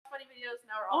videos.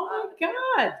 Now we're all Oh my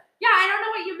God. Yeah, I don't know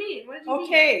what you mean. What did you mean?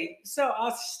 Okay, so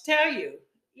I'll tell you.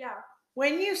 Yeah.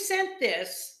 When you sent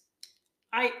this,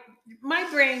 my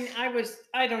brain,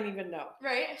 I don't even know.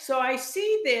 Right. So I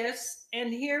see this,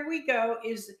 and here we go,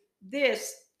 is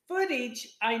this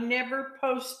footage I never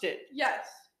posted. Yes.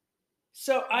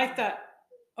 So I thought,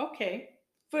 okay,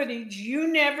 footage you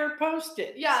never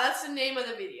posted. Yeah, that's the name of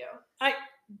the video.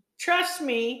 Trust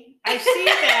me, I see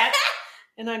that,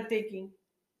 and I'm thinking,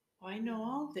 oh, I know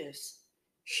all this.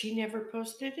 She never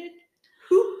posted it?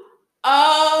 Who?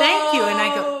 Oh. Thank you. And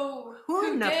I go,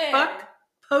 who in the fuck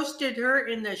posted her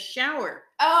in the shower?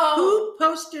 Oh. Who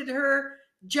posted her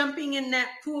jumping in that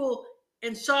pool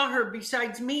and saw her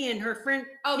besides me and her friend?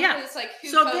 Oh, yeah. Because it's like, who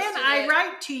so posted then I it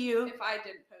write to you. if I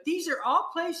didn't post These are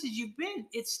all places you've been.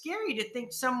 It's scary to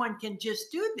think someone can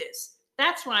just do this.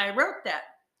 That's why I wrote that.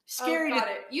 Scary. Oh, got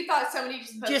it. You thought somebody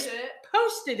just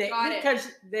posted it? Got it because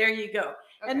there you go.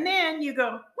 Okay. And then you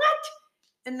go, what?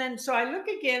 And then so I look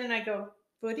again and I go,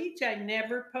 footage I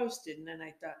never posted. And then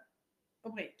I thought,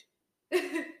 oh wait,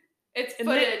 it's and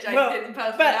footage then, I didn't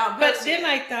post. But then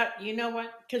I thought, you know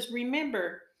what? Because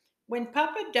remember, when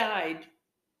Papa died,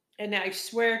 and I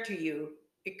swear to you,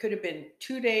 it could have been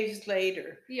 2 days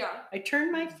later. Yeah. I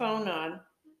turned my phone on,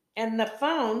 and the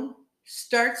phone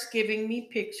starts giving me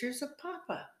pictures of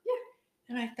Papa. Yeah.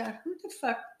 And I thought, who the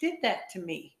fuck did that to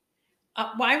me?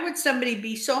 Why would somebody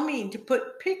be so mean to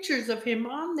put pictures of him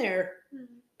on there? Mm-hmm.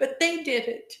 But they did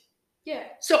it. Yeah.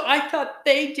 So I thought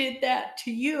they did that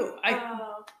to you.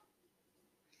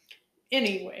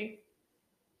 Anyway.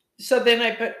 So then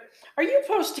I put, are you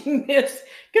posting this?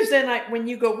 Because then when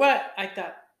you go, what? I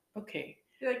thought, okay.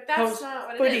 You're like, that's not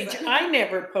what footage it is. I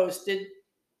never posted,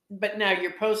 but now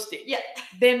you're posting. Yeah.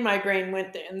 Then my brain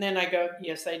went there, and then I go,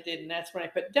 yes, I did. And that's when I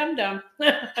put dum dum.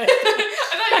 I thought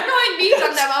you were calling me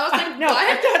dum dum. I was like, no, what?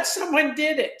 I thought someone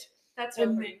did it. That's so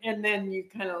funny. And then you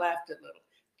kind of laughed a little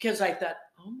because I thought,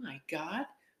 oh my God,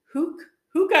 who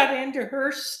got into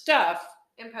her stuff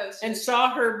And posted and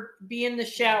saw her be in the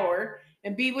shower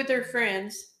and be with her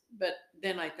friends? But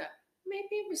then I thought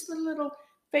maybe it was the little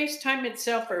FaceTime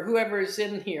itself or whoever is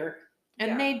in here,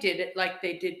 and they did it like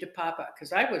they did to Papa,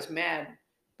 because I was mad.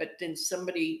 But then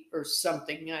somebody or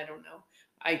something, I don't know,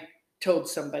 I told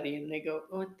somebody and they go,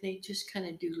 oh, they just kind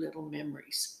of do little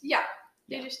memories. Yeah,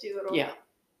 they just do little. Yeah.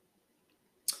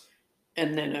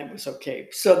 And then I was okay.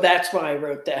 So that's why I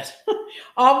wrote that.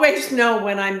 Always know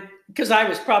when because I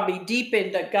was probably deep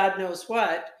into God knows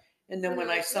what. And then when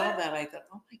I saw that, I thought,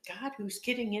 oh my God, who's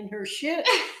getting in her shit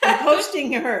and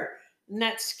posting her? And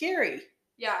that's scary.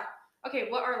 Yeah. Okay,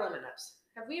 what are lemon ups?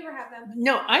 Have we ever had them?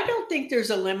 No, I don't think there's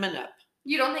a lemon up.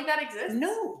 You don't think that exists?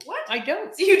 No. What? I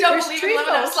don't. So you don't believe in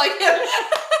lemon ups like him?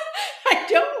 I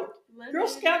don't. Girl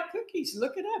Scout cookies,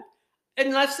 look it up.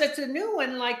 Unless it's a new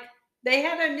one, like they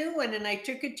had a new one and I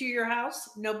took it to your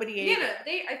house. Nobody ate it.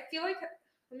 I feel like,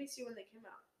 let me see when they came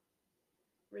out.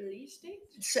 Release date?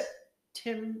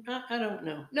 I don't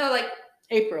know. No, like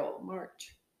April,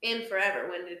 March. In forever.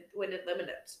 When did lemon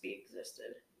ups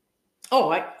existed? Oh,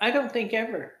 I don't think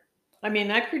ever. I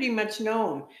mean, I pretty much know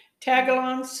them.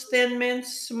 Tagalongs, Thin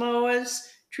Mints, Samoas,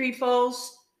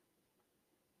 Trefoils.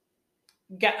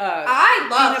 I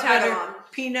love Tagalong.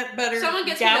 Peanut butter Someone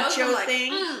gets gaucho those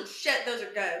thing. Like, shit, those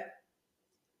are good.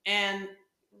 And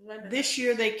this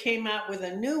year they came out with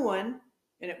a new one,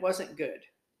 and it wasn't good.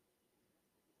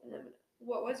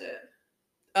 What was it?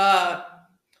 I'm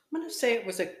going to say it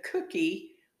was a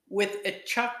cookie with a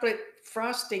chocolate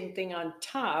frosting thing on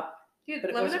top. Dude,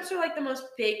 lemon ups are like the most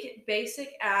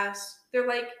basic ass. They're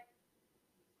like,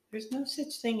 there's no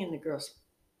such thing in the girls.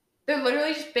 They're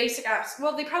literally just basic ass.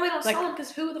 Well, they probably don't sell them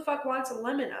because who the fuck wants a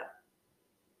lemon up?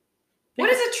 What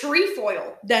is a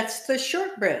trefoil? That's the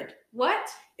shortbread. What?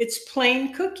 It's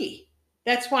plain cookie.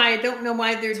 That's why I don't know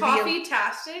why they're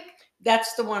Toffee-tastic?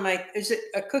 That's the one. Is it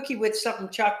a cookie with something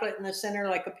chocolate in the center,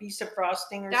 like a piece of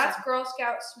frosting or something? That's Girl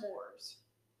Scout s'mores.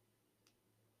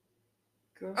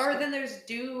 Or then there's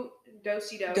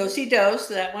Do-si-dos. Do-si-dos,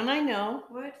 that one I know.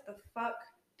 What the fuck?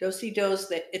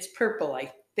 Do-si-dos, it's purple,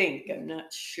 I think. I'm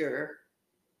not sure.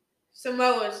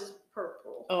 Samoa's is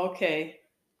purple. Okay.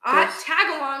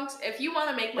 Tagalongs, if you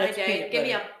want to make my day, give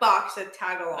me a box of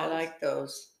Tagalongs. I like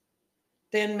those.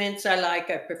 Thin Mints I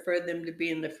prefer them to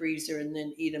be in the freezer and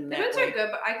then eat them that way. Mints are good,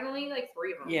 but I can only eat like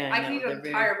 3 of them. Yeah, I can eat an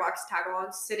entire box of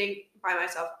Tagalongs sitting by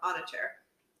myself on a chair.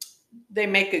 They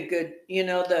make a good,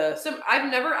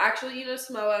 I've never actually eaten a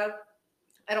Samoa.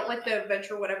 I don't like the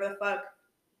Adventure, whatever the fuck.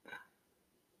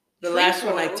 The last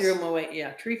one I threw them away.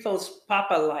 Yeah, Trefoil's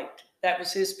Papa liked. That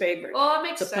was his favorite. Well, that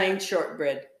makes sense. It's a plain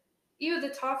shortbread. Ew, the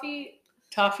toffee.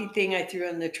 toffee thing I threw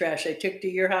in the trash. I took to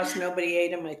your house. Nobody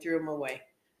ate them. I threw them away.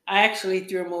 I actually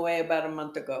threw them away about a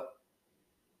month ago.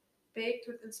 Baked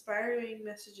with inspiring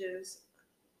messages.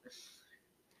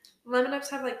 Lemon Ups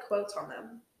have like quotes on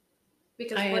them.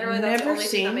 Because I literally have that's the never only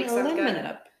thing that seen makes a them lemon good.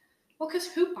 up. Well, because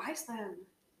who buys them?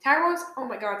 Tagalongs? Oh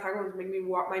my god, Tagalongs make me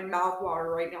my mouth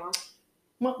water right now.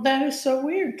 Well, that is so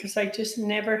weird because I just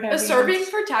never have. A serving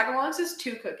for Tagalongs is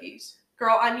 2 cookies.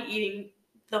 Girl, I'm eating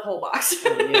the whole box.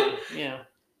 yeah.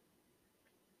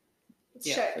 Let's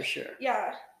Yeah, check. for sure.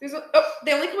 Yeah.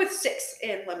 They only come with 6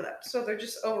 in Lemon Up, so they're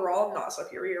just overall not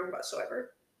superior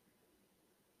whatsoever.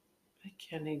 I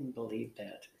can't even believe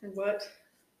that. What?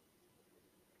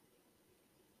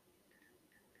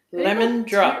 Lemon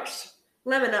drops.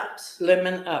 Lemon Ups.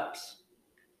 Lemon Ups.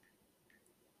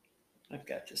 I've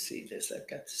got to see this. I've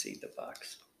got to see the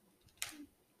box.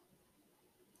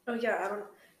 Oh yeah, I don't know.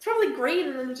 It's probably green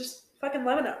and then just fucking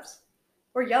Lemon Ups.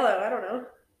 Or yellow, I don't know.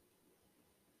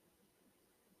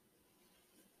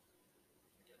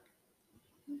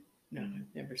 No,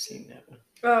 I've never seen that one.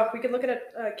 Oh, we could look at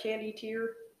a candy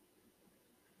tier.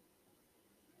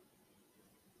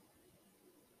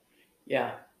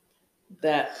 Yeah.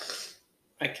 That,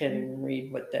 I can't even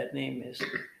read what that name is.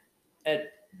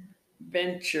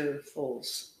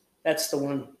 Adventurefuls. That's the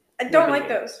one. I don't Nobody- like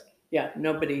those. Yeah,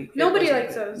 nobody. it Nobody wasn't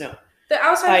likes good. those. No. The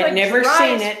outside is I'd like never dry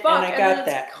seen as it, fuck, and I got then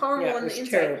that. it's caramel Yeah, it on was the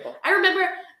inside. terrible. I remember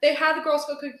they had the Girl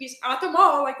Scout cookies at the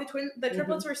mall, like the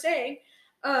triplets were saying.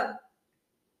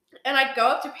 And I go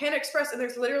up to Panda Express, and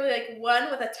there's literally like one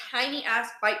with a tiny ass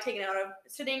bite taken out of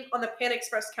sitting on the Panda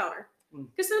Express counter.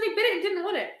 Because somebody bit it and didn't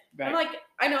want it. Right. I'm like,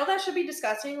 I know that should be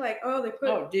disgusting. Like, oh, they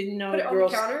Didn't know put it on Girl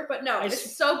the counter, but no, I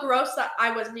it's so gross that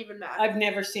I wasn't even mad. I've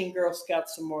never seen Girl Scout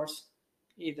s'mores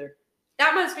either.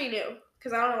 That must be new,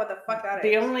 because I don't know what the fuck that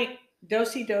The is. only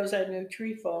Do-si-dos I knew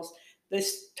Tree Falls.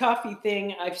 This toffee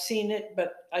thing, I've seen it,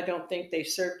 but I don't think they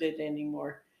served it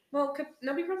anymore. Well,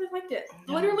 nobody probably liked it.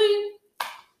 No. Literally.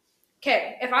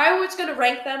 Okay, if I was gonna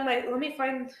rank them, let me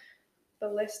find the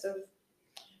list of.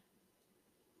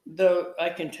 Though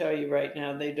I can tell you right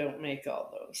now, they don't make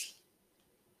all those.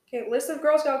 Okay, list of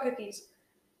Girl Scout cookies.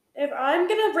 If I'm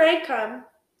gonna rank them,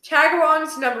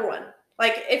 Tagalongs number 1.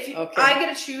 Like if I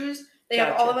get to choose, they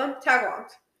have all of them.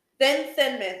 Tagalongs, then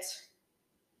Thin Mints.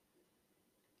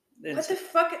 What the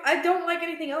fuck? I don't like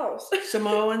anything else.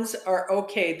 Samoans are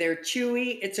okay. They're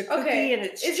chewy. It's a cookie and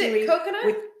it's Is chewy it coconut?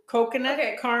 with coconut,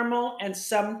 caramel, and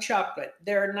some chocolate.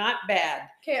 They're not bad.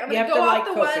 Okay, I'm You gonna have go to off like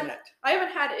the coconut. one. I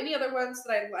haven't had any other ones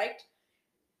that I liked,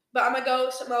 but I'm gonna go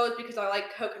Samoa's because I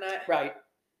like coconut. Right.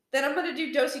 Then I'm gonna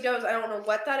do Do-si-dos. I don't know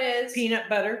what that is. Peanut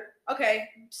butter. Okay,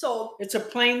 sold. It's a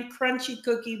plain crunchy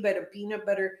cookie, but a peanut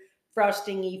butter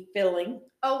frosting-y filling.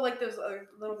 Oh, like those other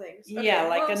little things. Okay. Yeah,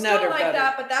 like a still Nutter like Butter.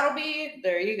 that, but that'll be.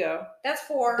 There you go. That's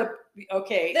 4.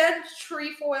 Okay. Then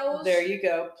Trefoils. There you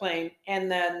go, plain.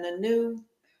 And then the new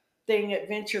thing,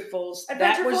 Adventurefuls.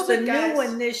 That Adventurefuls was the are new guys.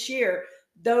 one this year.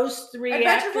 Those 3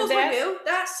 after Adventurefuls that. were new.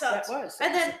 That sucks. That was.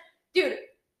 And then, dude,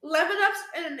 Lemon Ups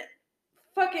and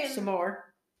fucking some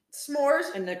more.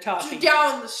 s'mores And the toffee.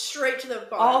 down straight to the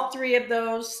bottom. All 3 of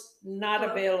those not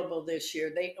Well, available this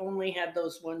year. They only had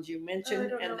those ones you I mentioned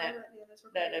don't and know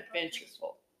that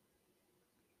Adventureful.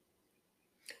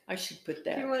 I should put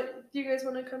that. Do you guys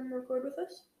want to come record with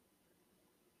us?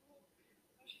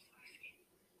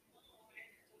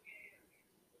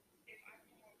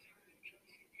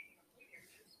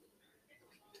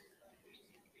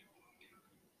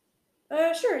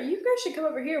 Sure. You guys should come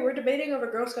over here. We're debating over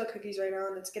Girl Scout cookies right now,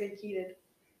 and it's getting heated.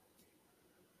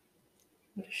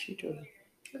 What is she doing?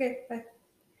 Okay, bye.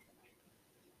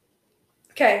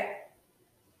 Okay.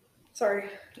 Sorry.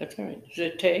 That's all right. Is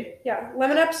it Tay? Yeah,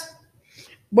 Lemon Ups.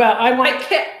 Well,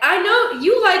 I know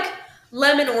you like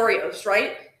lemon Oreos,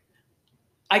 right?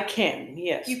 I can,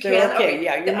 yes. You They're can? okay.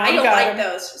 Yeah, your mom I don't got like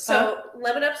them. those. So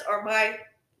Lemon Ups are my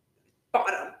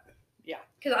bottom. Yeah.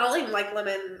 Because I don't even like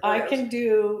lemon Oreos. I can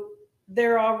do.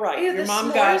 They're all right. Yeah, your the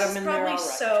mom s'mores got them, is and they're all right. probably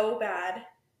so bad.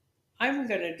 I'm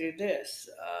gonna do this.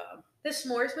 The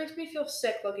s'mores makes me feel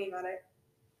sick looking at it.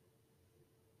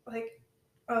 Like,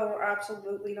 oh,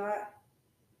 absolutely not.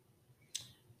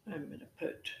 I'm gonna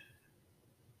put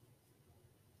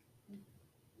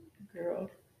girl.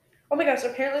 Oh my gosh!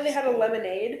 Apparently they had a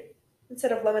lemonade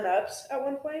instead of Lemon Ups at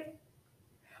one point.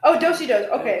 Oh, Do-si-dos.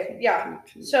 Okay, yeah.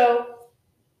 So,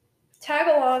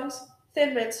 Tagalongs,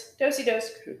 Thin Mints,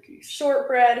 Do-si-dos, Cookies.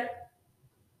 shortbread,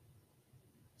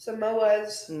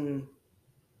 Samoa's,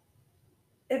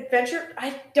 Adventure.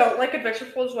 I don't like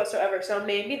Adventurefuls whatsoever, so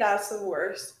maybe that's the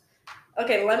worst.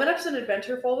 Okay, Lemon Ups and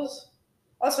Adventurefuls.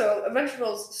 Also,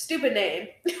 Adventurefuls, stupid name.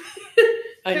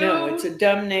 I know it's a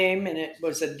dumb name, and it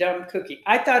was a dumb cookie.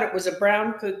 I thought it was a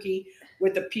brown cookie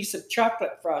with a piece of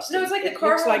chocolate frosting. No, it's like the It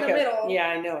caramel looks like in the a- middle. Yeah,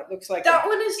 I know. It looks like That a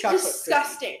one is chocolate cookie.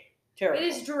 disgusting. Terrible. It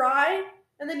is dry,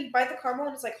 and then you bite the caramel,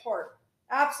 and it's like hard.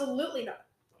 Absolutely not.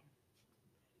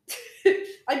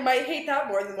 I might hate that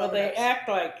more than Well, they M&Ms. act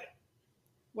like.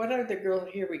 What are the girl?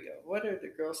 Here we go. What are the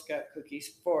Girl Scout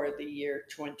cookies for the year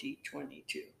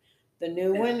 2022? The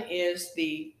new one is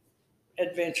the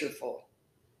Adventureful.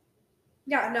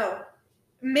 Yeah, no.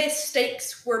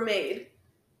 Mistakes were made.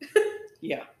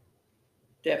 Yeah,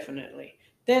 definitely.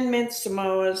 Then mint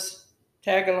Samoas,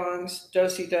 tagalongs,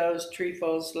 do-si-dos,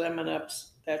 trefoils, lemon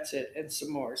ups. That's it, and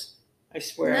s'mores. I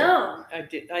swear. No. I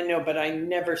did. I know, but I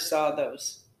never saw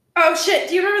those. Oh shit!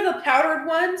 Do you remember the powdered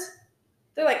ones?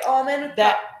 They're like almond. With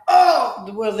That. Oh.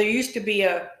 Well, there used to be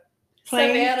a plain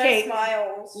Savannah cake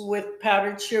Smiles. with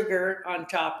powdered sugar on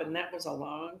top, and that was a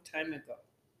long time ago.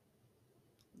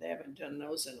 They haven't done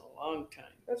those in a long time.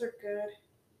 Those are good.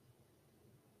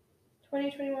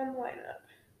 2021 lineup.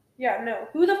 Yeah, no.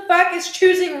 Who the fuck is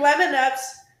choosing lemon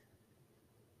ups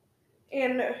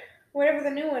and whatever the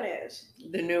new one is?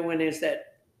 The new one is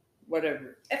that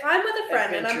whatever. If I'm with a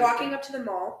friend and I'm Adventure walking thing. up to the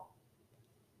mall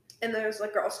and there's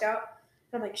like Girl Scout,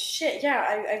 and I'm like, shit, yeah,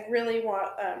 I really want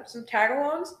some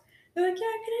tagalongs. They're like,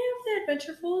 yeah, can I have the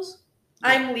Adventurefuls? Yeah.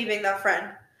 I'm leaving that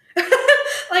friend.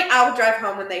 Like, I'll drive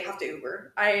home when they have to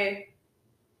Uber. I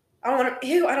don't want to.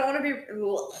 Ew, I don't want to be.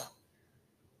 Ugh.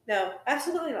 No,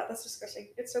 absolutely not. That's disgusting.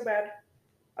 It's so bad.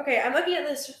 Okay, I'm looking at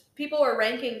this. People are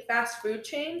ranking fast food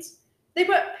chains. They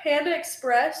put Panda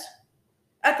Express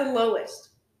at the lowest.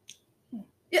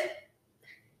 Yeah.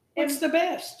 What's the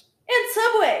best? And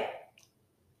Subway.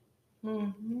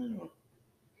 No.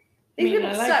 I These mean, I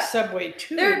people like suck. Subway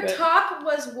too, Their but top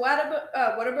was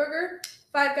Whataburger,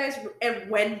 Five Guys, and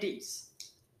Wendy's.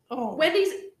 oh, Wendy's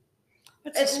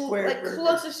that's a is square like burger.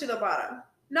 closest to the bottom.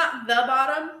 Not the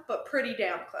bottom, but pretty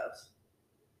damn close.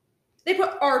 They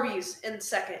put Arby's in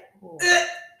second. Oh.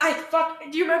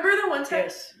 Do you remember the one time?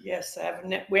 Yes.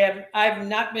 I've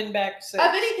not been back since.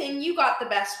 Of anything, you got the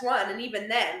best one, and even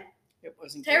then, It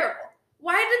wasn't terrible.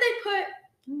 Why did they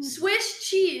put good. Swiss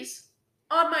cheese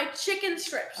on my chicken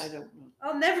strips? I don't know.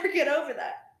 I'll never get over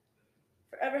that.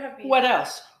 Forever have beef. What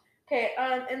else? Okay,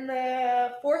 in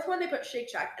the fourth one, they put Shake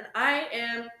Shack, and I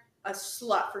am a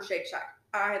slut for Shake Shack.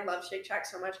 I love Shake Shack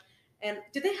so much. And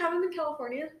did they have them in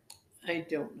California? I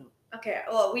don't know. Okay,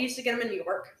 well, we used to get them in New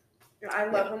York. And I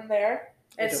love them there.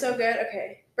 I It's don't so good.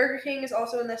 Okay, Burger King is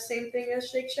also in the same thing as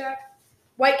Shake Shack.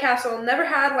 White Castle, never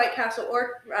had White Castle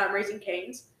or Raising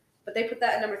Cane's, but they put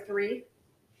that at number 3,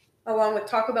 along with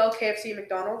Taco Bell, KFC,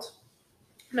 McDonald's.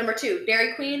 Number 2,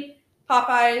 Dairy Queen,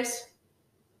 Popeyes,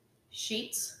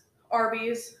 Sheetz,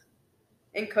 Arby's,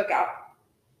 and Cookout.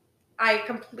 I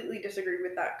completely disagree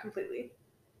with that completely.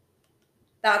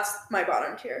 That's my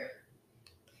bottom tier.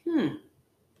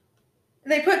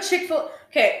 They put Chick-fil-A.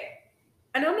 Okay,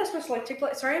 I know I'm not supposed to like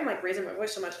Chick-fil-A. Sorry, I'm like raising my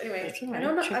voice so much. Anyway, That's all I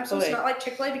know right. I'm supposed to not like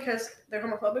Chick-fil-A because they're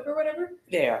homophobic or whatever.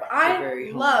 They are. But They're I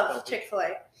very love homophobic. Chick-fil-A.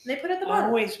 And they put it at the I bottom.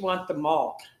 always want the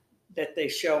malt that they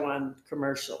show on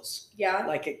commercials, Yeah.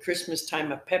 like at Christmas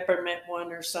time, a peppermint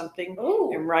one or something.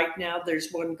 Oh. And right now,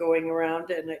 there's one going around,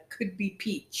 and it could be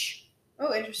peach,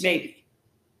 Oh, interesting. maybe.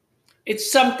 It's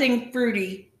something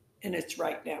fruity, and it's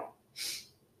right now.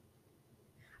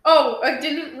 Oh, I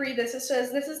didn't read this. It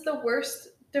says this is the worst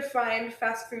defined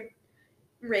fast food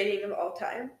rating of all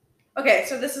time. Okay,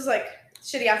 so this is like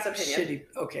shitty ass opinion.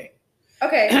 Shitty. Okay.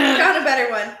 Okay, found a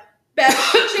better one.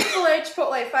 Best Chick-fil-A,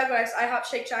 Chipotle, Five Guys, IHOP,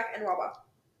 Shake Shack, and Wawa.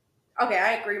 Okay,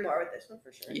 I agree more with this one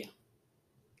for sure. Yeah.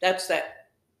 That's that.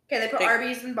 Okay, they put Thank-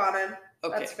 Arby's in bottom.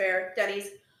 Okay. That's fair. Denny's.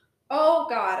 Oh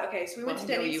God. Okay, so we went Well,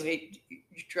 to no, Denny's.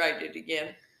 you tried it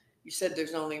again. You said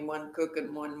there's only one cook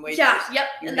and one waitress. Yeah. Yep.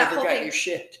 You and that never whole got thing. your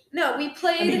shit. No, we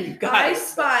played you got I it,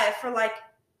 Spy for like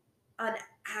an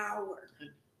hour.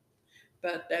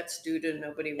 But that's due to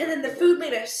nobody. And then wanted the to food work.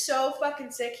 made us so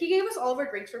fucking sick. He gave us all of our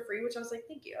drinks for free, which I was like,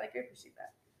 thank you. Like, I appreciate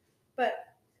that. But,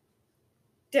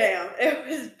 damn, it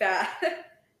was bad.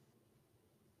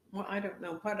 Well, I don't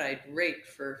know what I'd rate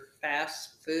for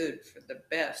fast food for the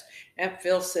best. Aunt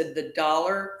Phil said the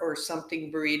 $1 or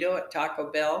something burrito at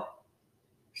Taco Bell.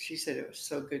 She said it was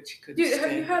so good she couldn't Dude, stand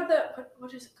have you it. had the,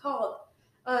 what is it called?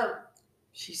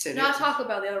 She said Not it Taco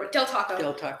Bell, the other one. Del Taco.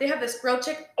 Del Taco. They have this grilled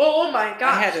chicken. Oh my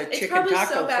gosh. I had a It's chicken probably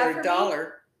taco so bad for me.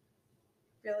 $1.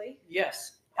 Really?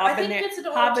 Yes. I think it's an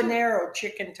order too. Habanero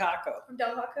chicken taco. From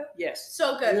Del Taco? Yes.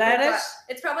 So good. Lettuce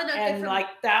It's probably not good and for like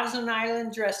Thousand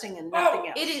Island dressing and nothing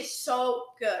else. It is so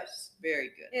good. very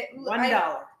good. It,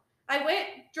 $1. I went,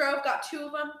 drove, got 2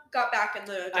 of them, got back in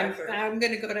the drive-thru. I'm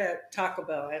going to go to Taco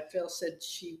Bell. Aunt Phil said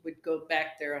she would go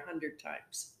back there 100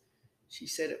 times. She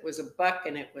said it was $1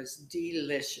 and it was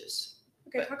delicious.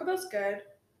 Okay, but- Taco Bell's good.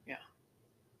 Yeah.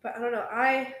 But I don't know.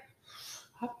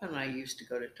 Papa and I used to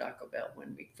go to Taco Bell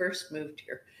when we first moved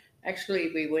here.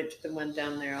 Actually, we went to the one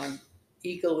down there on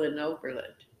Eagle and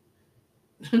Overland.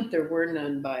 There were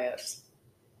none by us.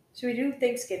 Should we do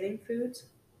Thanksgiving foods?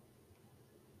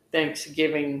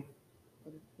 Thanksgiving,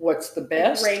 what's the Like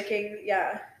best? ranking,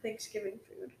 yeah, Thanksgiving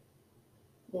food.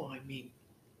 Well, I mean,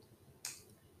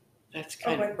 that's Oh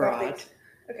kind my of broad. God,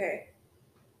 okay.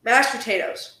 Mashed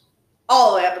potatoes,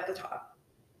 all the way up at the top.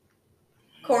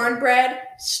 Cornbread,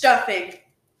 stuffing.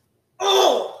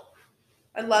 Oh,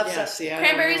 I love Yeah, stuff. see, I don't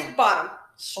Cranberries, know. bottom.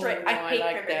 Straight. Oh, no, I hate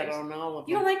like cranberries. that on all of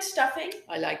them. You don't like stuffing?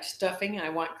 I like stuffing. I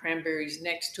want cranberries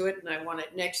next to it, and I want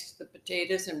it next to the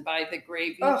potatoes and by the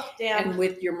gravy Oh, damn. and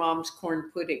with your mom's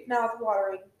corn pudding. Mouth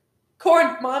watering.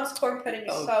 Mom's corn pudding is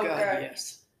Oh, so God, good.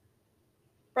 yes.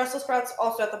 Brussels sprouts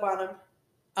also at the bottom.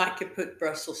 I could put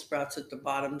Brussels sprouts at the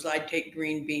bottoms. I'd take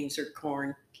green beans or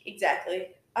corn. Exactly.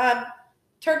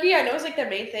 Turkey, I know is like their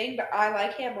main thing, but I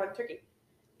like ham more than turkey.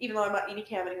 Even though I'm not eating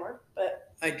ham anymore.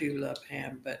 But I do love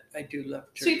ham, but I do love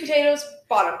turkey. sweet potatoes,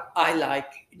 bottom. I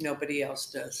like, nobody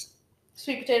else does.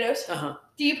 Sweet potatoes. Uh-huh.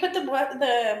 Do you put the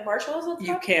marshmallows on top?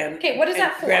 You can. Okay, what is And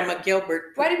that for? Grandma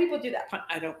Gilbert. Why do people do that?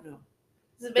 I don't know.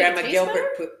 Does it make Grandma it taste Gilbert better?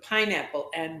 put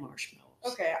pineapple and marshmallows.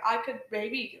 Okay, I could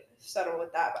maybe settle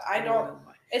with that, but I don't. know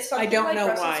why. It's I something don't like know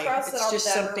Brussels why. sprouts that It's I'll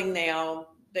just never- something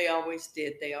they always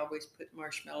did. They always put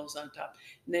marshmallows on top,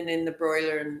 and then in the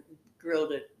broiler and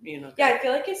grilled it. Yeah, I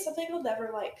feel like it's something I'll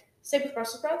never like. Same with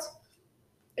Brussels sprouts.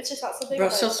 It's just not something.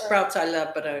 Brussels like, sprouts I love,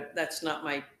 but that's not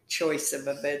my choice of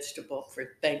a vegetable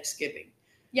for Thanksgiving.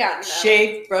 Yeah. No.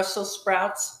 Shaved Brussels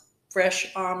sprouts,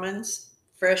 fresh almonds,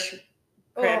 fresh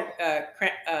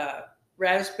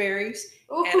raspberries,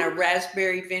 Ooh. and a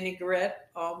raspberry vinaigrette.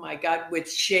 Oh my God,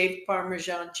 with shaved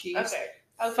Parmesan cheese. Okay.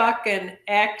 Fucking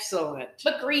excellent.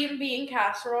 But green bean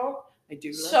casserole, I do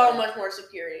love so that. much more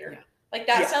superior. Yeah. Like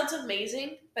that Yeah. sounds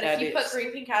amazing, but That if you put is.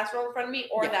 green bean casserole in front of me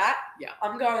or Yeah. that, Yeah.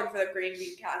 I'm going for the green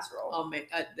bean casserole. I'll make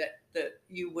that.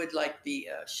 You would like the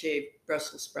shaved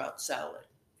Brussels sprout salad.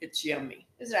 It's yummy.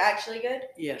 Is it actually good?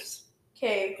 Yes,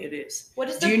 Okay. it is. What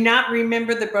is Do the? you not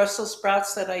remember the Brussels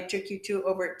sprouts that I took you to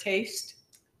over at Taste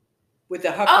with the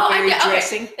Oh, huckleberry okay.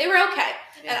 dressing, They were okay,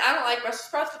 and Yeah. I don't like Brussels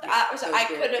sprouts, but Yeah, those those I were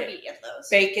could have okay. eaten those.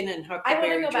 bacon and I want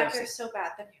huckleberry to go back dressing? there so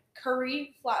bad. The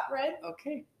curry flatbread.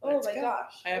 Okay. Oh let's my go.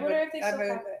 gosh! I I have wonder a- if they I have still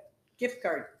a- have it. Gift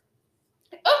card.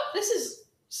 Oh, this is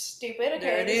stupid. Okay,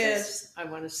 There it this is. I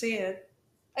want to see it.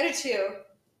 I do too.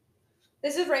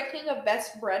 This is ranking of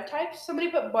best bread types. Somebody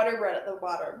put butter bread at the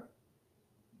bottom.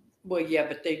 Well, yeah,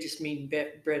 but they just mean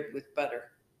bread with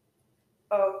butter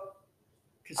Oh,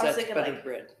 because I was that's thinking, butter like-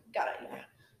 bread. got it. Yeah. Yeah.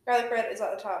 Garlic bread is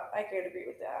at the top. I could agree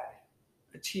with that.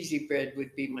 A cheesy bread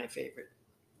would be my favorite.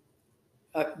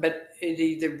 But it'd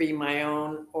either be my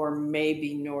own or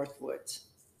maybe Northwoods.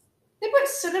 They put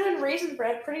cinnamon raisin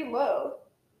bread pretty low.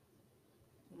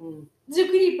 Mm,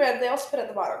 Zucchini bread they also put at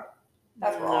the bottom.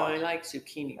 That's no, wrong. I like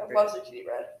zucchini I bread. love zucchini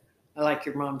bread. I like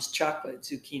your mom's chocolate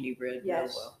zucchini bread real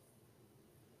Yes. well.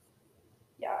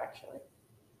 Yeah, actually.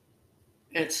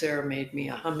 Aunt Sarah made me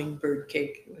a hummingbird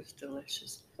cake. It was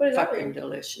delicious. What is that? Fucking mean?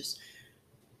 delicious.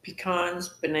 Pecans,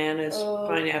 bananas, Oh.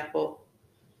 pineapple.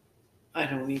 I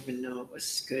don't even know. It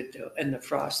was good though. And the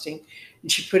frosting.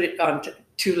 And she put it on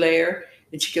 2-layer.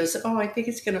 And she goes, "Oh, I think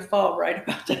it's going to fall right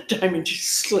about that time." And she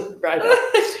slid right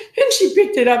up. And she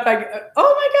picked it up. I go,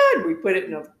 "Oh my God." We put it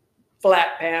in a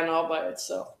flat pan all by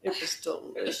itself. It was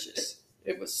delicious.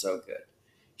 It was so good.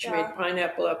 She Yeah. made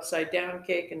pineapple upside down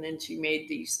cake. And then she made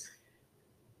these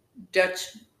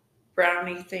Dutch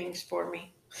brownie things for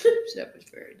me. So that was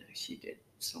very nice. She did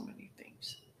so many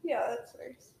things. Yeah, that's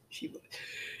nice. She was.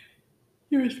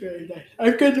 It was very nice.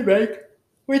 I'm going to make,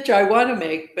 which I want to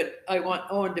make, but I want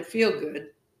Owen to feel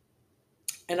good.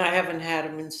 And I haven't had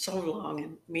him in so long.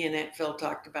 And me and Aunt Phil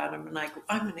talked about him. And I go,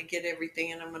 I'm going to get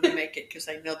everything and I'm going to make it because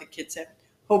I know the kids have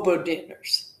hobo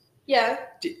dinners. Yeah.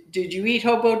 Did you eat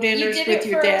hobo You dinners did with it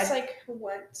your for dad? us like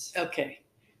once. Okay,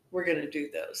 we're going to do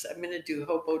those. I'm going to do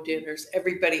hobo dinners.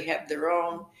 Everybody have their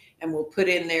own, and we'll put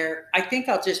in there. I think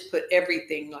I'll just put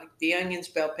everything like the onions,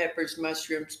 bell peppers,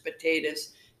 mushrooms,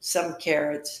 potatoes, some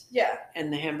carrots, Yeah.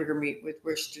 and the hamburger meat with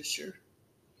Worcestershire.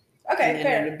 Okay, and then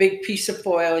fair. in a big piece of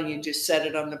foil, and you just set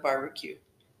it on the barbecue,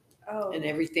 Oh. and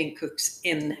everything cooks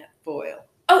in that foil.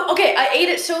 Oh, okay. I ate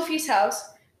at Sophie's house.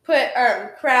 Put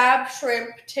crab,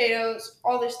 shrimp, potatoes,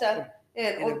 all this stuff in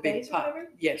In a Old big Bay's or pot. whatever.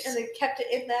 Yes. And they kept it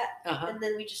in that, Uh-huh. and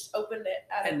then we just opened it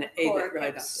out And of ate it corn. right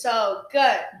It was off. so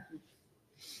good.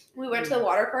 We went to the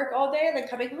water park all day, and then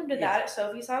coming home to Yeah. that at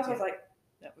Sophie's house, I was like,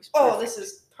 That was "Oh, perfect. this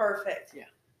is perfect." Yeah.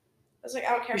 I was like,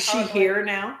 "I don't care." Is how she it's here going.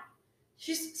 now?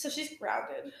 She's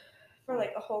grounded for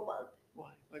like a whole month.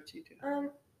 Why? What'd she do?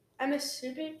 I'm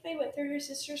assuming they went through her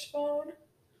sister's phone.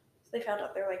 So they found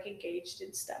out they're like engaged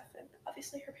and stuff, and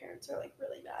obviously her parents are like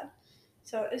really mad.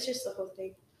 So it's just the whole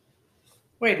thing.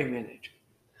 Wait a minute.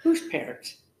 Whose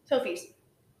parents? Sophie's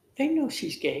They know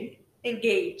she's gay.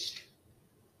 engaged.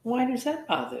 Why does that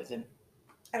bother them?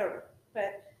 I don't know,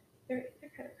 but they're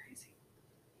kind of crazy.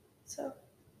 So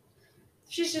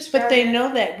she's just. But they grounded.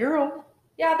 know that girl.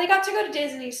 Yeah, they got to go to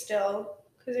Disney still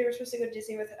because they were supposed to go to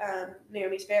Disney with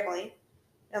Naomi's family,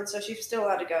 and so she's still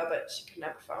allowed to go, but she couldn't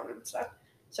have a phone and stuff.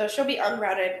 So she'll be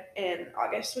unrouted in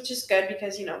August, which is good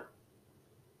because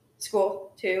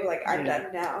school too. Like I'm Yeah.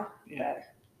 done now. Yeah.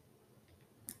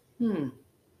 But.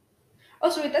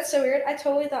 Also, wait, that's so weird. I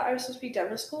totally thought I was supposed to be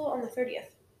done with school on the 30th.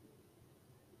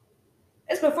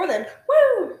 It's before then.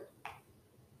 Woo!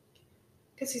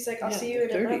 Because he's like, I'll see you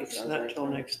in a month. 30th, not till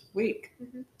next week.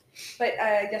 Mm-hmm. But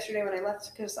yesterday when I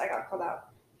left, because I got called out,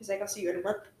 he's like, I'll see you in a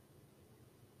month.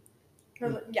 I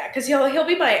was like, yeah, because he'll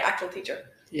be my actual teacher.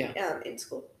 Yeah. In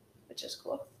school, which is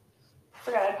cool.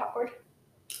 Forgot I had popcorn.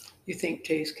 You think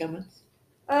Tay's coming?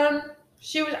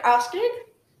 She was asking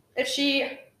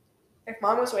if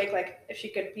mom was awake, like if she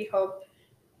could be home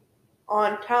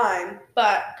on time,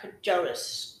 but could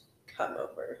Jonas come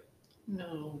over?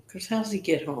 No, because how's he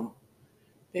get home?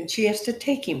 Then she has to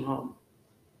take him home.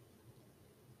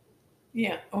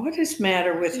 Yeah. What is the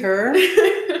matter with her?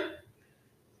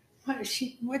 What is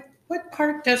she? What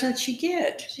part doesn't she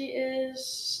get? She is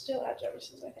still at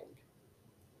Jefferson's, I think.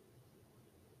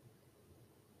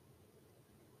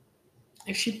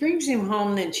 If she brings him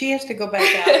home, then she has to go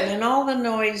back out, and then all the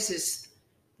noise is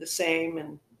the same,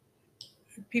 and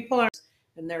people are,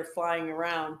 and they're flying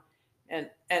around, and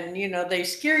they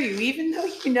scare you, even though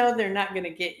they're not going to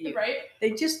get you. Right?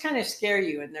 They just kind of scare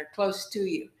you, and they're close to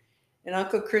you. And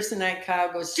Uncle Chris and Aunt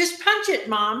Kyle goes, "Just punch it,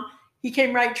 Mom." He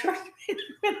came right toward me,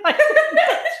 and I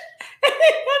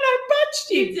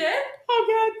punched him. You did?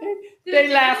 Oh God! They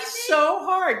laughed so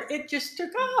hard, it just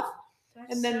took off.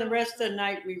 That's And then so the rest of the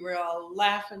night, we were all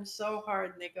laughing so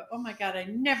hard. And they go, "Oh my God, I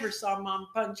never saw Mom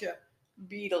punch a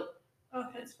beetle." Oh,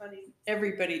 that's funny.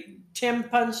 Everybody, Tim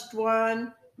punched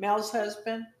one, Mel's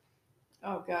husband.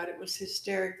 Oh God, it was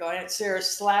hysterical. Aunt Sarah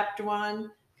slapped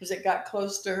one because it got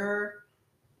close to her.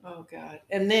 Oh God.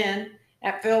 And then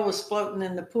Aunt Phil was floating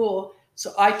in the pool.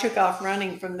 So I took off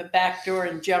running from the back door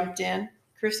and jumped in.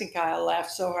 Chris and Kyle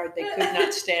laughed so hard they could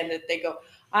not stand it. They go,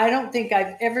 "I don't think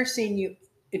I've ever seen you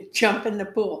jump in the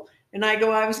pool." And I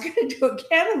go, "I was going to do a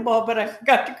cannonball, but I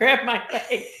forgot to grab my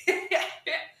leg."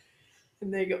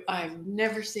 And they go, "I've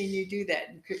never seen you do that."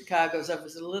 And Kyle goes, "I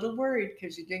was a little worried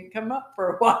because you didn't come up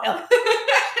for a while."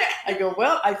 I go,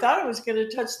 "Well, I thought I was going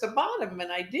to touch the bottom,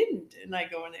 and I didn't." And I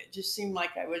go, "And it just seemed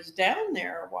like I was down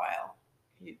there a while."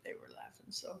 They were laughing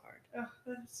so hard. Oh,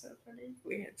 that's so funny.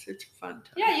 We had such a fun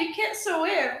time. Yeah, you can't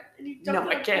swim. And you jump No,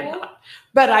 in I the pool. cannot.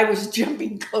 But I was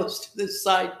jumping close to the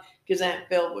side because Aunt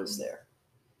Phil was there.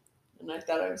 And I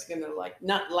thought I was going to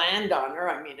not land on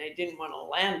her. I mean, I didn't want to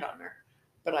land on her.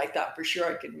 But I thought for sure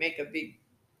I could make a big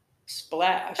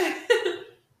splash.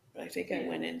 But I think I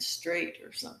went in straight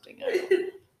or something. I don't know.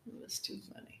 It was too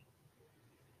funny.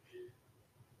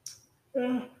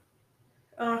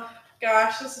 Oh,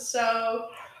 gosh, this is so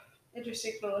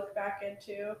interesting to look back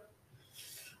into.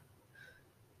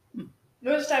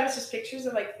 Most times it's just pictures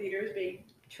of theaters being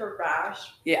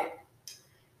trashed. Yeah.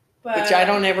 But, Which I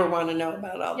don't ever want to know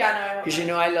about all that. Yeah, no. Because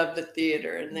I love the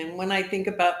theater. And then when I think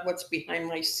about what's behind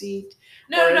my seat.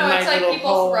 No, or in my it's like little people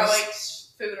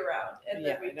holes, throwing food around. And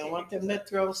yeah, then I don't want them to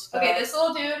throw stuff. Okay, this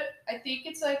little dude, I think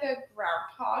it's like a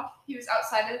groundhog. He was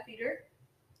outside of the theater.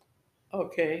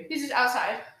 Okay. He's just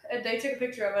outside. And they took a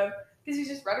picture of him. Because he's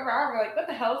just running around. We're like, what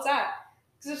the hell is that?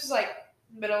 Because it's just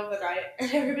middle of the night.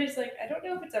 And everybody's like, I don't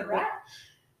know if it's a rat.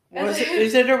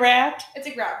 Is it a rat? It's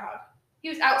a groundhog. He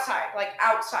was outside.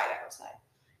 Outside.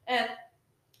 And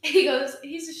he goes,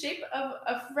 he's the shape of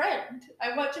a friend.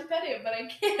 I want to pet him, but I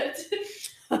can't.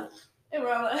 And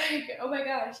we're all like, oh my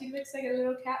gosh, he looks like a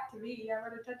little cat to me. I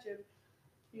want to touch him.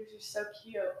 He was just so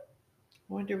cute.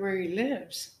 Wonder where he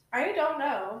lives. I don't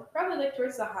know. Probably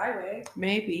towards the highway.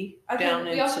 Maybe down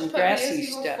we in also some put videos of grassy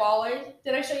people stuff. falling.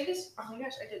 Did I show you this? Oh my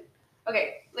gosh, I did.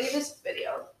 Okay, look at this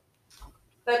video.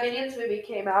 The Minions movie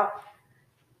came out.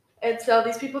 And so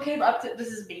these people came up to, this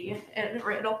is me, and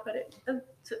Randall put it.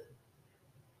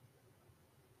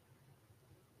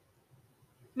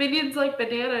 Minions like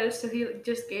bananas, so he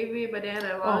just gave me a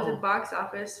banana while I was Oh. in box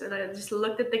office, and I just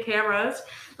looked at the cameras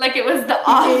like it was the He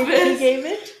office. gave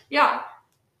it? Yeah.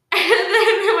 And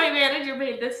then my manager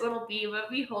made this little meme of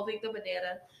me holding the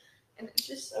banana. And it's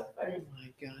just so Oh funny.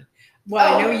 my God.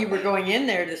 Well, I know Oh. you were going in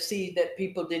there to see that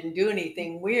people didn't do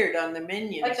anything weird on the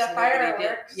Minions. Like the Nobody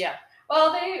fireworks. did. Yeah.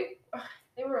 Well, they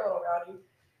were a little rowdy.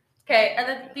 Okay, and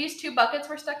then these two buckets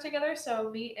were stuck together, so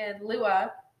me and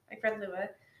Lua, my friend Lua,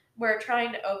 were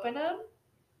trying to open them.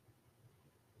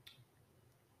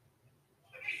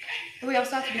 But we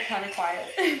also have to be kind of quiet.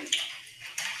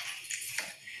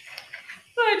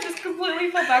 So I just completely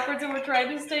fell backwards and we're trying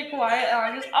to stay quiet, and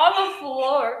I'm just on the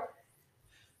floor.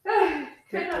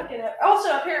 Could not get up.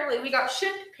 Also, apparently, we got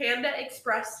shipped Panda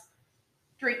Express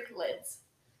drink lids.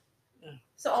 Oh.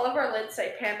 So all of our lids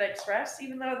say Panda Express,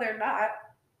 even though they're not.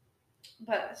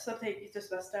 But something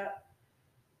just messed up.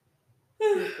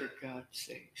 For God's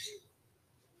sakes.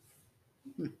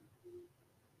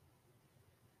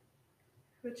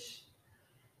 Which,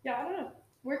 yeah, I don't know.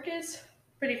 Work is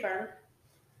pretty fun.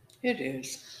 It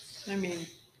is. I mean,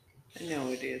 I know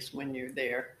it is when you're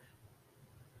there.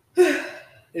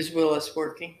 Is Willis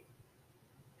working?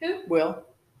 Who? Will?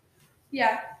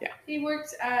 Yeah. Yeah. He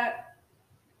works at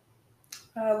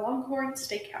Longhorn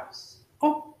Steakhouse.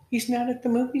 Oh, he's not at the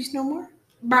movies no more?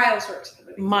 Miles works at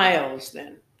the movie. Miles,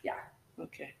 then. Yeah.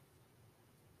 Okay.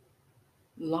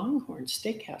 Longhorn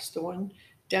Steakhouse, the one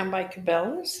down by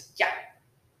Cabela's? Yeah.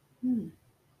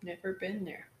 Never been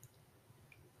there.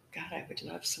 God, I would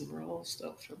love some rolls,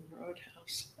 though, from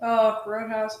Roadhouse. Oh,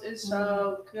 Roadhouse is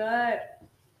so good.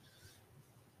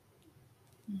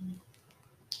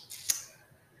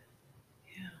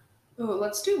 Yeah. Ooh,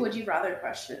 let's do Would You Rather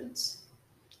questions.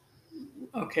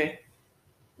 Okay.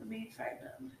 Let me find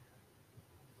them.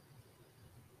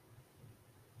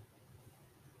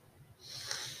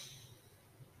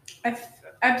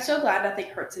 I'm so glad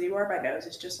nothing hurts anymore. My nose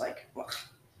is just like, ugh.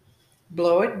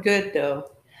 Blow it good,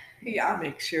 though. Yeah.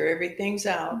 Make sure everything's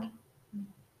out.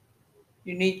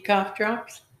 You need cough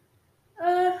drops?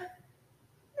 No.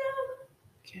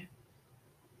 Okay.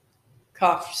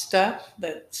 Cough stuff,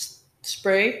 that's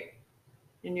spray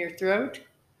in your throat?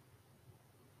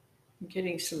 I'm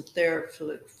getting some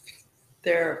Theraflu.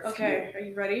 Okay, are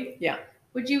you ready? Yeah.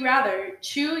 Would you rather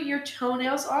chew your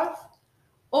toenails off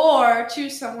or chew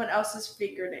someone else's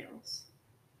fingernails?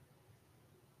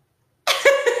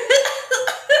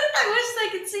 I wish I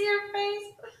could see your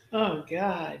face. Oh,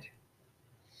 God.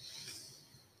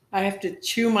 I have to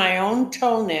chew my own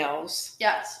toenails.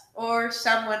 Yes, or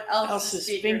someone else's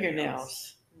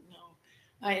fingernails. No.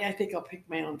 I think I'll pick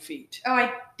my own feet. Oh,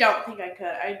 I don't think I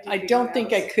could. I don't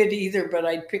think I could either, but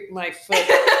I'd pick my foot.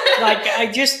 Like,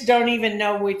 I just don't even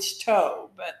know which toe,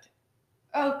 but.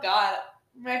 Oh, God.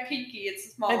 My pinky, it's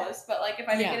the smallest, but like if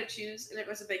I didn't Yeah. get to choose and it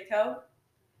was a big toe,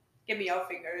 give me all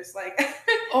fingers. Like.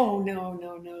 Oh, no,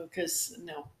 because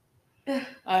no.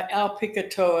 I'll pick a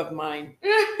toe of mine.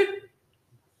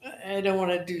 I don't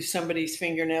want to do somebody's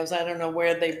fingernails. I don't know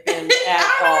where they've been at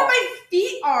I don't know all. where my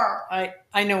feet are.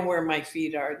 I know where my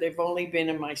feet are. They've only been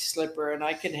in my slipper, and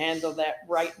I can handle that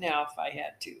right now if I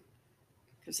had to,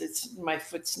 because my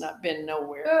foot's not been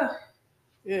nowhere. Ugh.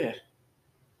 Yeah.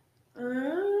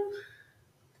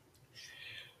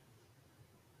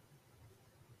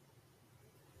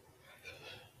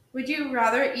 Would you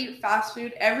rather eat fast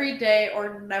food every day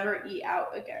or never eat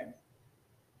out again?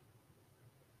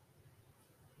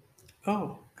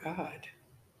 Oh, God.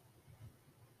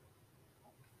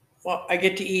 Well, I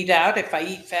get to eat out if I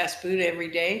eat fast food every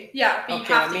day? Yeah, but you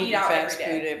Okay, have I'm to eat eating out fast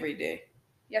every day. food every day.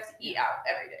 You have to eat out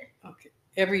every day. Okay.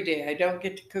 Every day. I don't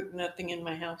get to cook nothing in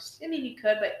my house. I mean, you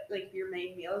could, but like your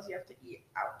main meals, you have to eat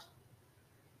out.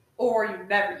 Or you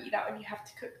never eat out and you have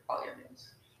to cook all your meals.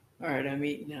 All right, I'm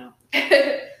eating out.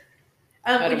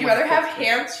 Would you rather have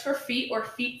hands for feet or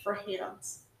feet for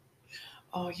hands?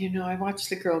 Oh, I watched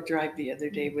the girl drive the other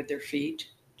day with her feet.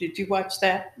 Did you watch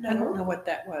that? No. I don't know what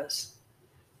that was.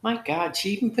 My God,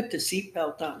 she even put the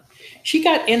seatbelt on. She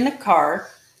got in the car.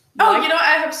 Oh,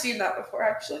 I have seen that before,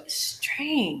 actually.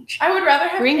 Strange. I would rather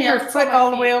have Bring her hands foot on my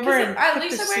all the feet, way over 'cause and at put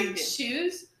least the I'm wearing seat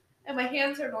shoes and my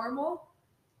hands are normal.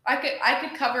 I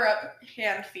could cover up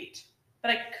hand feet,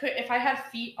 but I could if I had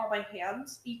feet on my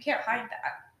hands. You can't hide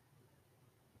that.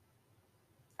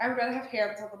 I would rather have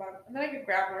hands on the bottom, and then I could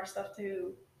grab more stuff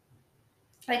too.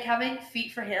 Like having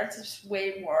feet for hands is just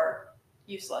way more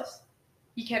useless.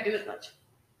 You can't do as much.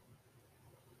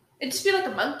 It'd just be like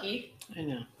a monkey. I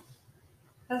know.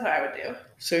 That's what I would do.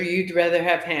 So you'd rather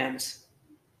have hands?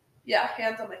 Yeah,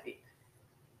 hands on my feet.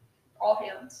 All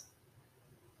hands.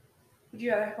 Would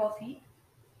you rather have all feet?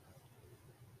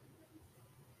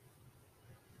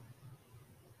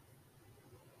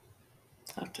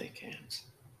 I'll take hands.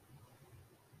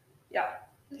 Yeah.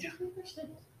 Yeah. 100%.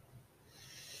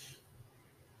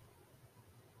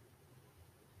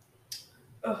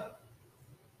 Ugh.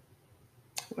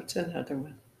 What's another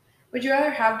one? Would you rather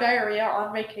have diarrhea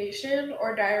on vacation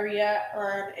or diarrhea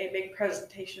on a big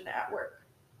presentation at work?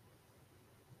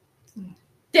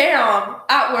 Damn,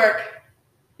 at work.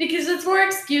 Because it's more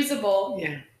excusable.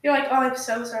 Yeah. You're like, oh, I'm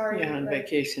so sorry. Yeah, on like,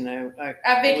 vacation, I At wouldn't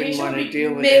vacation want would to be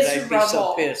deal with it. I'd be so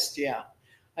miserable. pissed. Yeah,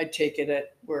 I'd take it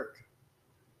at work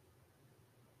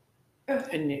Ugh.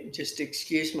 and just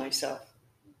excuse myself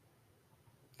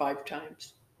 5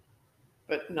 times,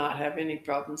 but not have any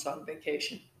problems on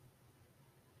vacation.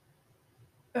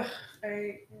 Yeah.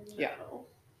 No.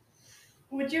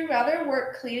 Would you rather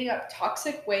work cleaning up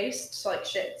toxic waste, so like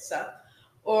shit and stuff,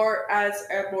 or as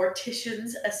a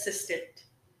mortician's assistant?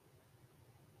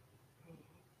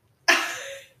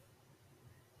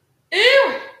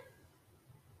 Ew!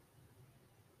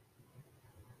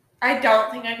 I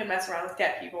don't think I can mess around with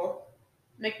dead people.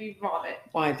 Make me vomit.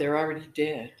 Why? They're already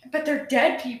dead. But they're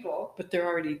dead people. But they're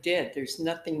already dead. There's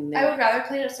nothing there. I would rather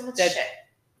clean up someone's That- shit.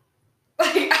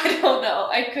 Like, I don't know.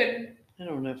 I couldn't. I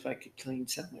don't know if I could clean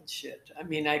someone's shit. I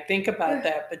mean, I think about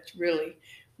that, but really,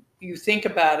 you think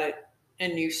about it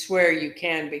and you swear you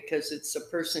can because it's a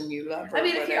person you love. Or I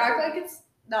mean, if you whatever. act like it's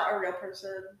not a real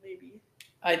person, maybe.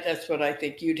 That's what I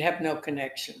think. You'd have no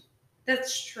connection.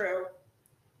 That's true.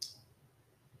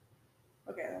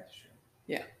 Okay, that's true.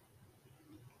 Yeah.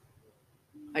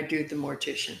 I do the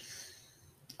mortician.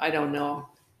 I don't know.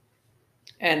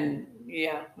 And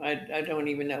yeah, I don't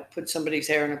even know. Put somebody's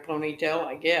hair in a ponytail,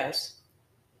 I guess.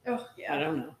 Oh, I yeah.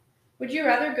 don't know. Would you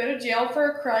rather go to jail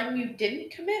for a crime you didn't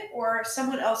commit or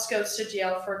someone else goes to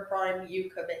jail for a crime you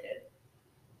committed?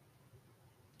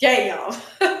 Damn.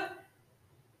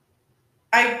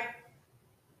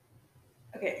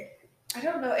 Okay. I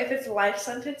don't know if it's life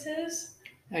sentences.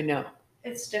 I know.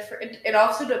 It's different. It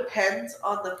also depends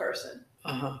on the person.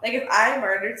 Uh-huh. Like if I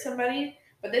murdered somebody,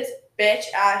 but this bitch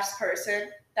ass person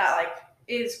that like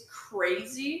is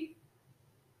crazy,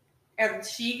 and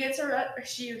she gets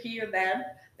arrested, he or them,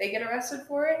 they get arrested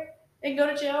for it and go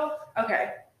to jail.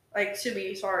 Okay, like to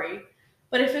me, sorry,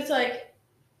 but if it's like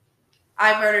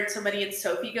I murdered somebody and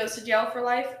Sophie goes to jail for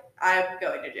life, I'm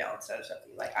going to jail instead of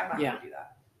Sophie. Like I'm not Yeah. gonna do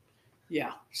that.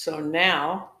 Yeah. So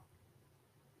now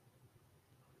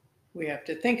we have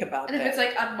to think about And if that. it's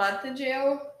like a month in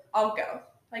jail, I'll go.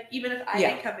 Like even if I Yeah.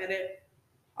 didn't commit it,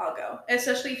 I'll go.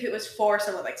 Especially if it was for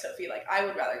someone like Sophie. Like I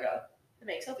would rather go than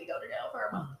make Sophie go to jail for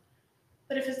a month.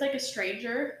 But if it's like a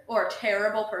stranger or a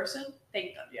terrible person, they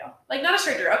can go to jail. Like not a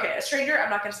stranger. Okay, a stranger I'm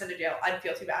not gonna send to jail. I'd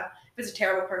feel too bad. If it's a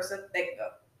terrible person, they can go.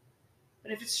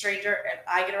 But if it's a stranger and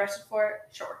I get arrested for it,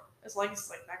 sure. As long as it's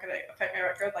like not gonna affect my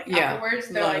record. Like Yeah, afterwards,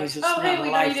 as they're long like, as it's oh hey, not a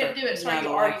we know you lifer. didn't do it. Sorry, Not you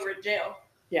a already lifer. were in jail.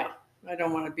 I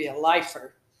don't want to be a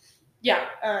lifer. Yeah.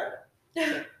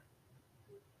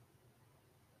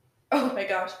 Oh my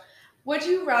gosh. Would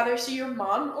you rather see your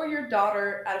mom or your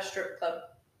daughter at a strip club?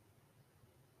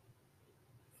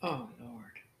 Oh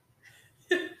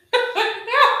Lord.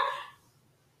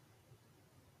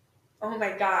 Oh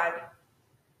my god.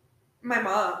 My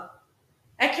mom.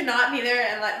 I cannot be there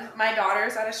and let my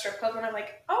daughter's at a strip club and I'm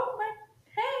like, oh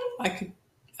my, hey.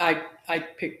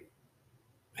 I'd pick.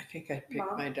 I think I'd pick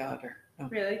Mom? my daughter. Oh,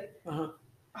 Really? uh-huh.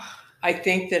 I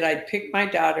think that I'd pick my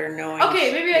daughter, knowing.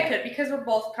 Okay, maybe I yeah. could because we're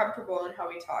both comfortable in how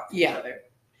we talk to Yeah. each other.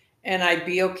 And I'd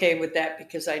be okay with that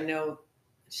because I know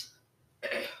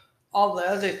all the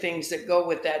other things that go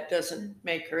with that doesn't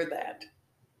make her that.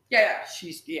 Yeah.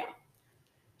 She's doing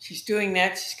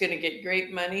that. She's going to get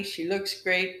great money. She looks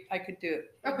great. I could do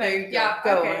it. Okay. There you go. Yeah.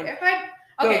 Go okay. on. If I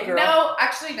Go, okay, girl. no,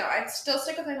 actually no. I'd still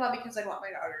stick with my mom because I want my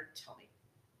daughter to tell me.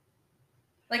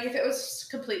 Like if it was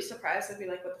complete surprise, I'd be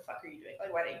like, "What the fuck are you doing?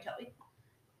 Like, why didn't you tell me?"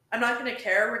 I'm not gonna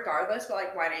care regardless, but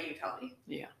like, why didn't you tell me?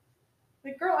 Yeah.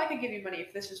 Like, girl, I could give you money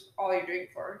if this is all you're doing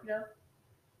it for, you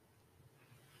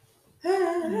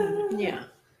know? Yeah.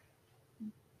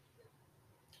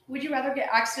 Would you rather get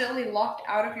accidentally locked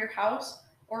out of your house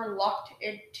or locked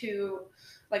inside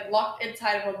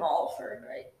of a mall for a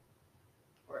night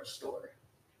or a store?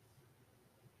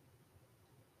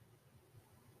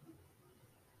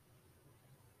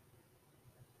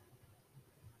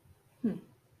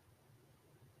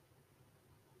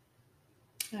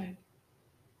 I'd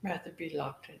rather be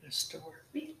locked in a store.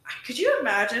 Could you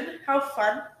imagine how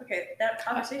fun? Okay, that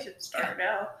conversation started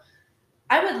now.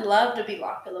 I would love to be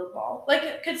locked in a mall.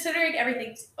 Like, considering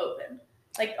everything's open.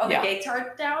 Like, all the Yeah. gates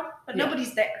aren't down, but Yeah.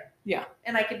 nobody's there. Yeah.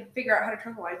 And I can figure out how to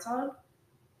turn the lights on.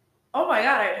 Oh my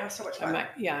god, I'd have so much I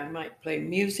fun. might play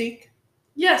music.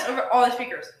 Yes, over all the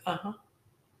speakers. Uh-huh.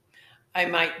 I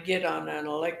might get on an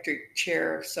electric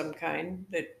chair of some kind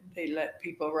that they let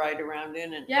people ride around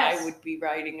in, and Yes. I would be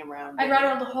riding around. I'd ride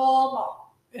around the whole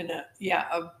mall. In a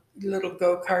little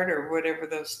go-kart or whatever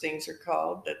those things are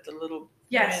called that the little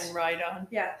Yes. men ride on.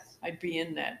 Yes. I'd be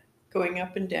in that, going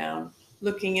up and down,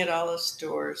 looking at all the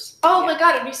stores. Oh my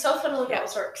god, it'd be so fun to look at Yeah. all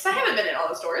the stores. Because I haven't been in all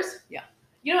the stores. Yeah.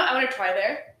 You know what I want to try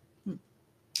there? Hmm.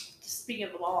 Just speaking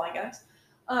of the mall, I guess.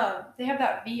 They have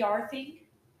that VR thing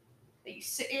that you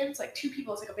sit in. It's like two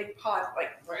people. It's like a big pod. Like,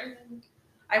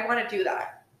 I want to do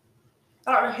that.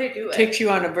 I don't know how to do it. Takes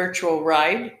you on a virtual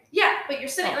ride. Yeah, but you're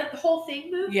sitting like the whole thing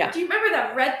moves. Yeah. Do you remember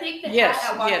that red thing that Yes,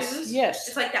 had at Wackadoos? yes.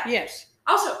 It's like that. Yes.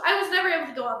 Also, I was never able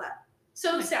to go on that.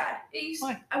 So Why? sad.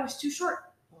 Why? I was too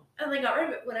short. Oh. And they got rid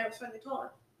of it when I was finally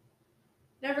tall.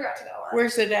 Never got to go on.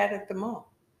 Where's it at the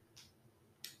mall?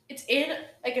 It's in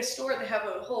like a store. They have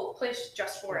a whole place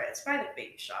just for it. It's by the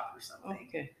Baby Shop or something.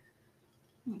 Okay.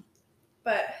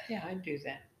 But Yeah, I'd do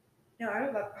that. no, I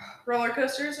would love roller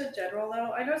coasters in general.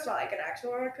 Though I know it's not like an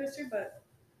actual roller coaster, but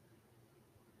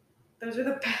those are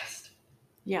the best.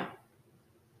 Yeah.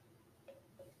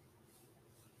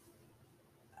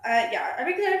 Yeah, I'm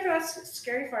excited for that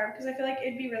Scary Farm because I feel like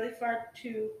it'd be really fun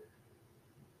to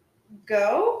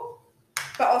go,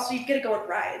 but also you get to go on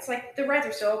rides. Like the rides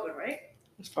are still open, right?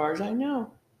 As far as I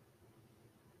know.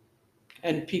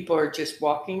 And people are just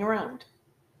walking around.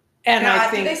 And God, I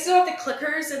do think they still have the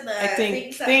clickers and the I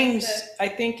think I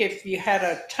think if you had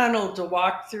a tunnel to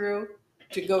walk through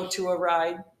to go to a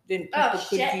ride, then people Oh,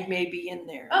 could shit. be maybe in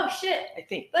there. Oh shit! I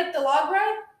think. Like the log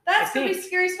ride? That's I gonna be think.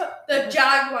 scary as fuck. The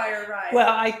Jaguar ride. Well,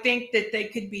 I think that they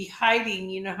could be hiding.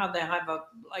 You know how they have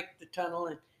the tunnel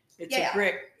and it's Yeah. a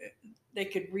brick. They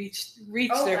could reach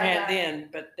Oh their my hand God. in,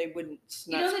 but they wouldn't.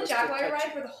 you know the Jaguar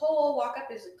ride where the whole walk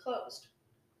up is enclosed.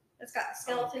 It's got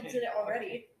skeletons Okay, in it already.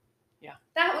 okay. Yeah.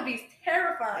 That would be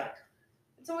terrifying. Yeah.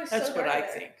 It's always That's so what dark I there.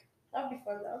 think. That would be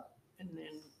fun though. And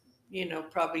then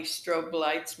probably strobe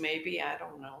lights. Maybe I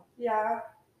don't know. Yeah.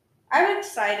 I'm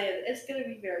excited. It's gonna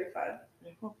be very fun.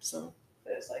 I hope so.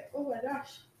 But it's like, oh my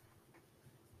gosh.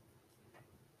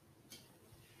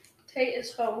 Tate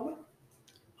is home.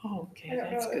 Oh, okay, I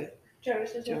don't that's know. good. Jonas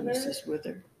is with Jonas her. is with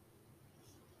her.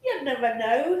 You never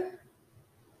know.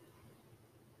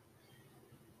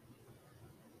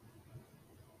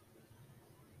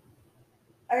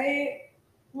 I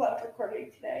love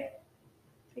recording today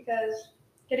because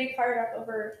getting fired up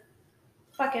over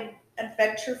fucking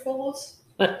Adventurefuls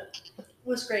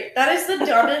was great. That is the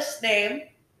dumbest name.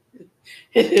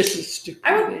 It is a stupid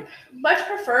I would name. much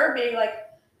prefer being like,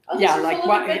 oh, Yeah, these are like full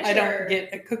why of I adventure. don't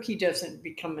get a cookie doesn't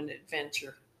become an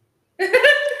adventure.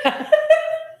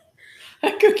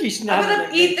 A cookie's not I'm gonna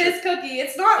an eat adventure. this cookie.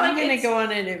 It's not I'm like gonna it's, go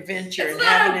on an adventure it's and not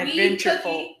have a an weed adventureful.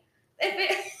 cookie.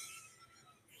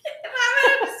 If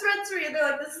I'm at a dispensary and they're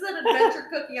like, this is an adventure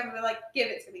cookie, I'm gonna be like, give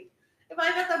it to me. If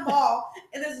I'm at the mall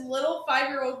and this little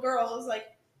 5-year-old girl is like,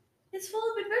 it's full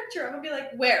of adventure, I'm gonna be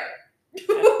like, where?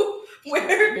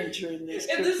 Where? Adventure in this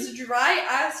In cookie. this dry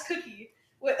ass cookie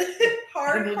with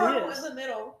hard And it caramel is. in the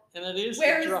middle. And it is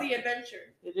Where a is dry, the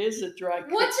adventure? it is a dry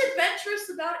cookie. What's adventurous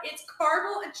about it? It's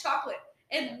caramel and chocolate,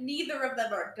 and neither of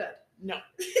them are good. No,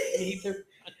 neither.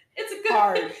 It's a good.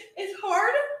 Hard. It's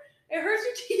hard. It hurts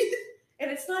your teeth,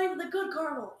 and it's not even the good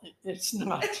caramel. It's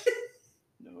not.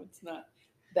 No, it's not.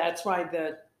 That's why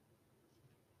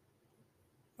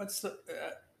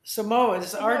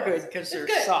Samoas are good because It's they're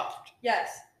good. soft.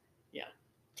 Yes. Yeah.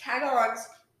 Tagalongs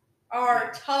are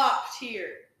Yeah. top tier.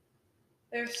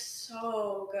 They're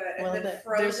so good. And Well, then there's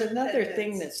frozen another Thin thing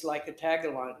Mints. that's like a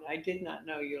tagalong. I did not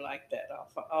know you like that.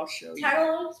 I'll show you.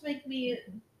 Tagalongs make me.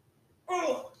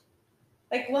 Oh.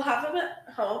 Like we'll have them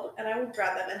at home, and I will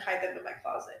grab them and hide them in my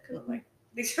closet because I'm like,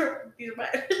 these are mine.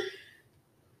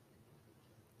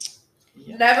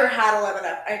 Yeah. Never had a lemon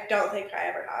up. I don't think I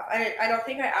ever have. I don't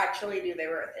think I actually knew they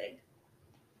were a thing.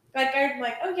 Like I'm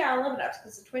like, oh yeah, lemon ups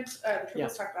because the twins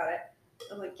talked about it.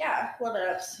 I'm like, yeah, lemon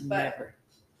ups, but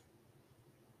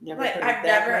Never like, heard I've of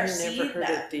that never one. seen Never heard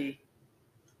that. of the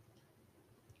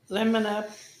lemon up.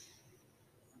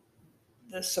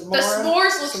 The the Samora.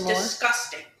 s'mores looks S'more.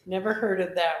 disgusting. Never heard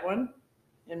of that one.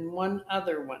 And one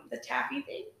other one. The taffy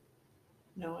thing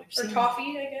No, I've or seen.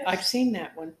 toffee, I guess. I've seen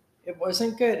that one. It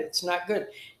wasn't good. It's not good.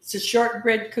 It's a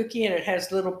shortbread cookie and it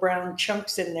has little brown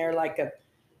chunks in there like a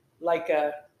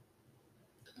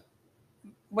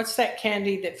what's that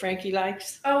candy that Frankie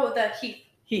likes? Oh, the Heath.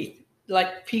 Heath.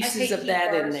 Like pieces hate of Heath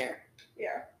that in bars. there.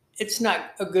 Yeah. It's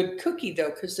not a good cookie though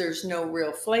because there's no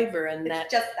real flavor and It's that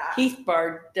just that. Heath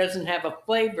bar doesn't have a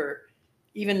flavor.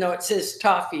 Even though it says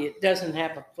toffee, it doesn't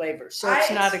have a flavor. So it's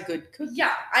not a good cookie.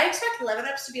 Yeah, I expect lemon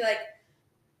ups to be like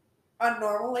a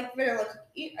normal like vanilla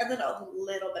cookie and then a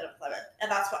little bit of lemon,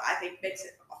 and that's what I think makes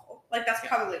it awful. Like that's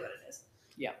probably what it is.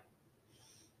 Yeah.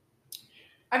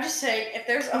 I'm just saying, if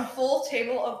there's a full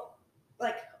table of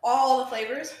like all the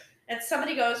flavors, and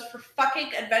somebody goes for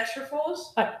fucking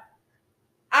Adventurefuls,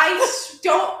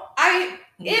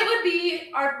 it would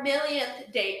be our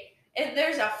millionth date if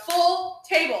there's a full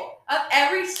table of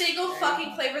every single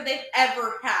fucking flavor they've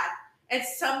ever had, and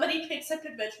somebody picks up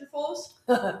Adventurefuls.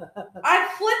 I'm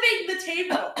flipping the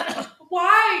table.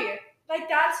 Why? Like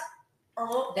that's,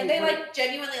 and they like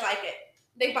genuinely like it.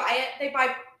 They buy it. They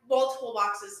buy multiple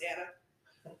boxes, Santa.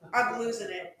 I'm losing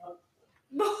it.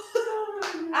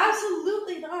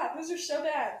 Absolutely not. Those are so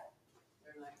bad.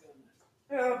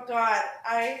 Oh God,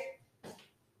 I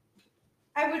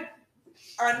would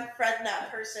unfriend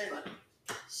that person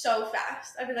so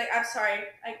fast. I'd be like, I'm sorry,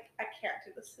 I can't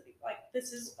do this. Like,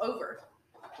 this is over.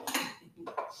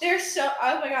 They're so,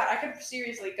 oh my God, I could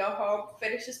seriously go home,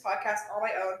 finish this podcast on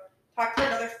my own, talk for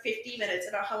another 50 minutes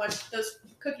about how much those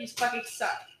cookies fucking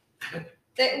suck.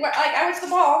 I went to the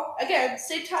mall, again,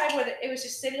 same time when it was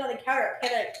just sitting on the counter at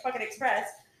Panda fucking Express.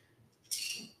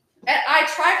 And I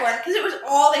tried one because it was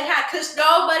all they had, because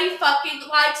nobody fucking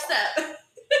likes them.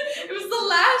 It was the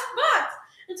last box.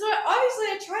 And so obviously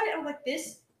I tried it, and I'm like,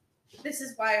 this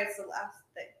is why it's the last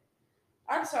thing.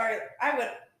 I'm sorry, I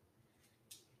would.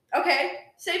 Okay,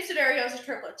 same scenario as the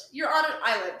triplets. You're on an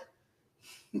island.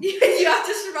 You have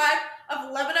to survive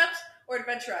of 11-Ups or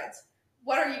Adventure Rides.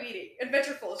 What are you eating?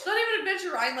 Adventurefuls. Not even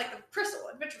Adventure Ride like the Crystal.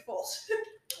 Adventurefuls.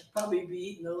 I'd probably be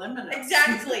eating the lemon.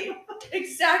 Exactly.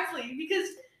 Exactly. Because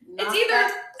it's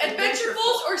either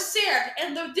Adventurefuls or sand,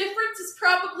 and the difference is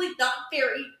probably not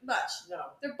very much. No.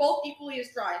 They're both equally as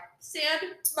dry. Sand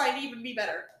might even be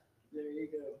better. There you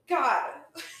go. God.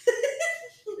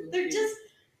 They're just...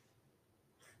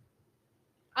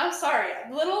 I'm sorry.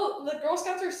 The Girl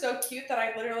Scouts are so cute that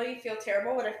I literally feel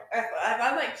terrible when if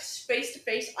I'm like face to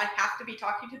face, I have to be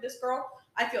talking to this girl.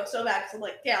 I feel so bad because I'm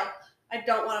like, damn, I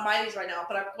don't want to buy these right now,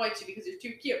 but I'm going to because they're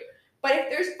too cute. But if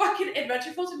there's fucking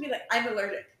Adventurefuls, I'd be like, I'm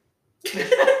allergic.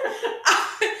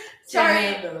 Sorry,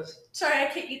 I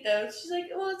can't eat those. She's like,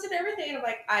 well, it's in everything. And I'm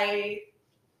like,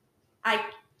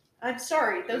 I'm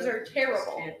sorry. Those are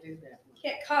terrible. Can't do that.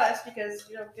 Can't cuss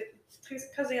because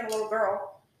cussing at a little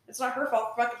girl. It's not her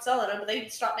fault for fucking selling them, but they need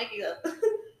to stop making them.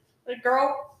 Like,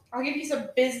 girl, I'll give you some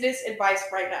business advice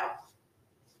right now.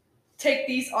 Take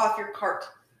these off your cart.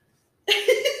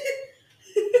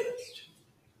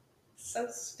 So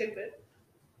stupid.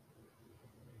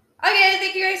 Okay,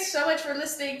 thank you guys so much for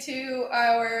listening to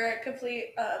our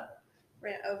complete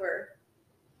rant over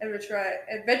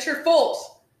Adventurefuls.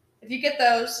 If you get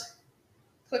those,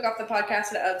 click off the podcast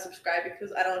and unsubscribe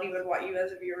because I don't even want you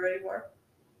as a viewer anymore.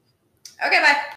 Okay, bye.